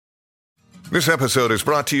This episode is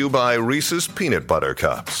brought to you by Reese's Peanut Butter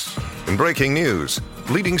Cups. In breaking news,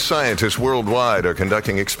 leading scientists worldwide are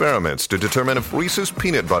conducting experiments to determine if Reese's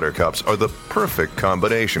Peanut Butter Cups are the perfect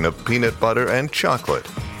combination of peanut butter and chocolate.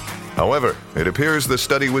 However, it appears the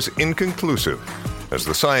study was inconclusive, as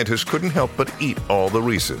the scientists couldn't help but eat all the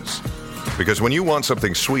Reese's. Because when you want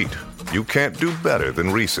something sweet, you can't do better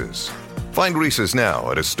than Reese's. Find Reese's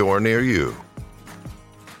now at a store near you.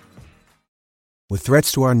 With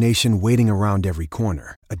threats to our nation waiting around every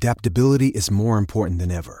corner, adaptability is more important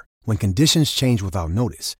than ever. When conditions change without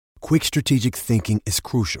notice, quick strategic thinking is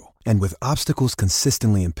crucial. And with obstacles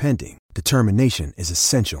consistently impending, determination is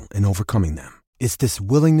essential in overcoming them. It's this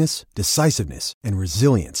willingness, decisiveness, and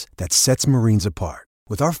resilience that sets Marines apart.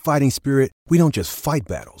 With our fighting spirit, we don't just fight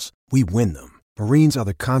battles, we win them. Marines are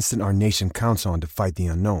the constant our nation counts on to fight the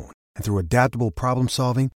unknown. And through adaptable problem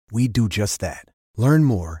solving, we do just that. Learn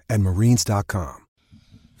more at marines.com.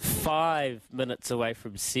 5 minutes away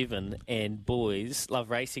from 7, and boys,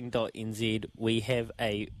 loveracing.nz, we have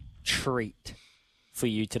a treat for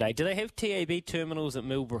you today. Do they have TAB terminals at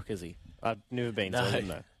Millbrook, Izzy? I've never been, so I don't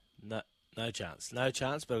know. No chance. No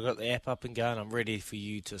chance, but I've got the app up and going. I'm ready for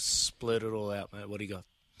you to split it all out, mate. What do you got?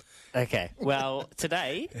 Okay, well,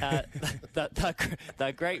 today,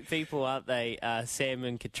 they're great people, aren't they? Sam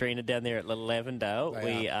and Katrina down there at Little Avondale.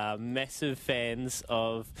 We are massive fans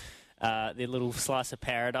of their little slice of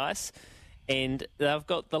paradise. And they've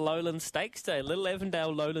got the Lowland Stakes Day, Little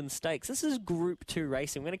Avondale Lowland Stakes. This is Group 2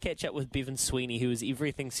 racing. We're going to catch up with Bevan Sweeney, who is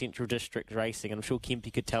everything Central District racing. I'm sure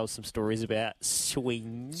Kempy could tell some stories about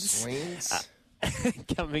swings.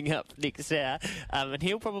 Coming up next hour. And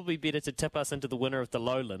he'll probably be better to tip us into the winner of the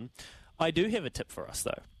Lowland. I do have a tip for us,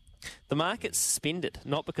 though. The market's suspended,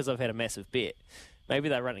 not because I've had a massive bet. Maybe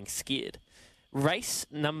they're running scared. Race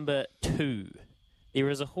number 2. There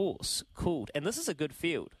is a horse called, and this is a good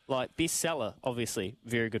field, like Bestseller, obviously,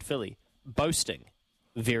 very good filly. Boasting,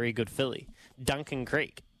 very good filly. Duncan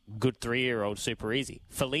Creek, good 3-year-old, super easy.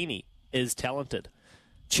 Fellini is talented.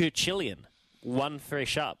 Churchillian, one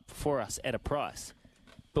fresh up for us at a price.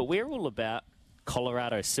 But we're all about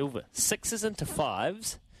Colorado Silver. 6s into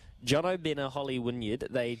 5s. John O'Benner, Holly Wynyard.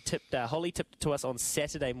 Holly tipped it to us on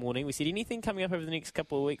Saturday morning. We said, anything coming up over the next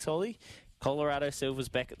couple of weeks, Holly? Colorado Silver's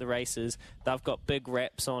back at the races. They've got big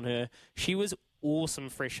wraps on her. She was awesome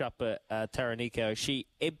fresh up at Taraniko. She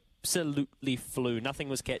absolutely flew. Nothing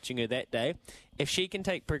was catching her that day. If she can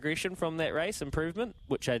take progression from that race, improvement,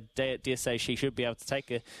 which I dare say she should be able to take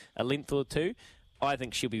a length or two, I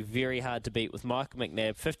think she'll be very hard to beat with Michael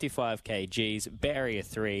McNabb, 55 kgs, barrier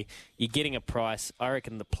 3. You're getting a price. I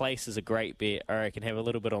reckon the place is a great bet. I reckon have a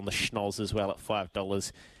little bit on the schnoz as well at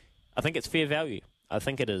 $5. I think it's fair value. I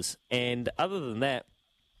think it is. And other than that,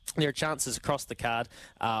 there are chances across the card.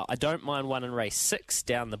 I don't mind one in race 6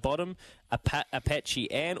 down the bottom. Apache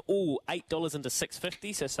Ann, $8 into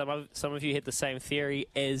 $6.50. So some of you had the same theory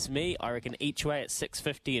as me. I reckon each way at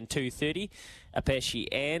 $6.50 and $2.30. Apache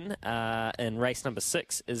Ann in race number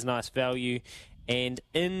 6 is nice value. And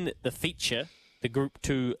in the feature, the Group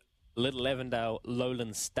 2 Little Avondale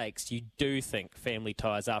Lowland Stakes, you do think Family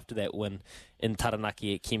Ties, after that win in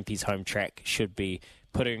Taranaki at Kempy's home track, should be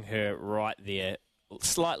putting her right there.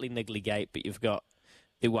 Slightly niggly gate, but you've got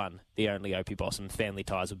the one, the only Opie Boss, and Family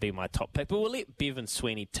Ties would be my top pick. But we'll let Bevan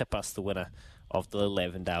Sweeney tip us the winner of the Little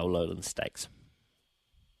Avondale Lowland Stakes.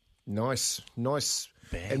 Nice.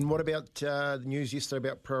 Bang. And what about the news yesterday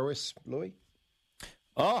about Prowess, Louis?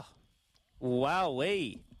 Oh,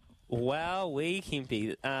 wowee,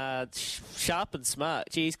 Kempy. Sharp and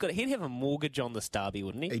smart. Gee, he'd have a mortgage on this derby,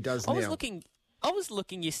 wouldn't he? He does now. I was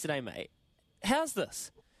looking yesterday, mate. How's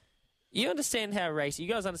this? You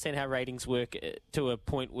guys understand how ratings work to a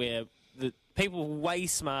point where the people way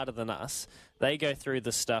smarter than us, they go through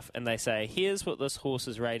this stuff and they say, here's what this horse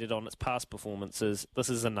is rated on its past performances. This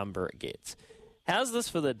is the number it gets. How's this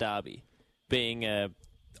for the Derby, being a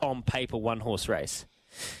on paper one-horse race?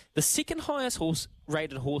 The second highest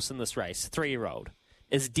rated horse in this race, 3-year-old,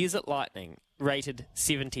 is Desert Lightning, rated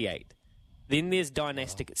 78. Then there's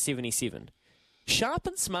Dynastic at 77. Sharp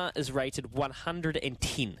and Smart is rated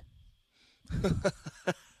 110.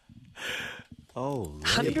 Oh,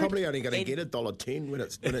 You're probably only going to get $1.10 when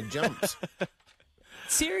it jumps.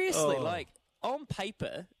 Seriously, on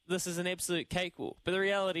paper, this is an absolute cakewalk. But the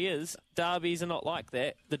reality is, derbies are not like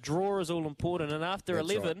that. The draw is all important. And after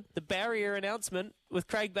That's 11, right. the barrier announcement with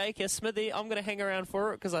Craig Baker, Smithy, I'm going to hang around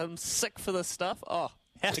for it because I'm sick for this stuff. Oh,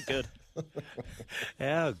 how good.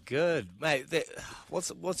 how good, mate!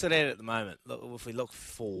 What's it at the moment? Look, if we look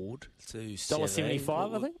forward to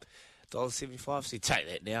 $1.75, I think. $1.75. So you take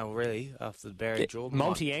that now, really, after the barrier draw.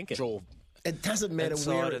 Multi-anchor. Draw It doesn't matter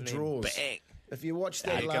inside where it and then draws. bang. If you watch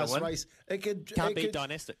that last race, Can't be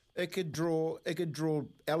dynastic. It could draw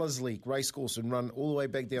Ellerslie Racecourse and run all the way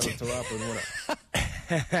back down to Tarapa and win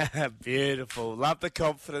it. Beautiful. Love the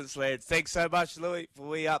confidence, lads. Thanks so much, Louis, for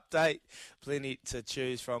we update. Plenty to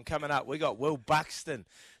choose from. Coming up, we got Will Buxton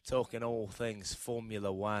talking all things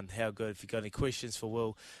Formula One. How good. If you've got any questions for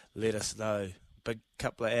Will, let us know. Big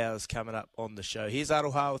couple of hours coming up on the show. Here's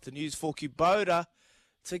Aroha with the news for Kubota.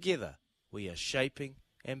 Together, we are shaping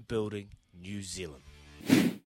and building New Zealand.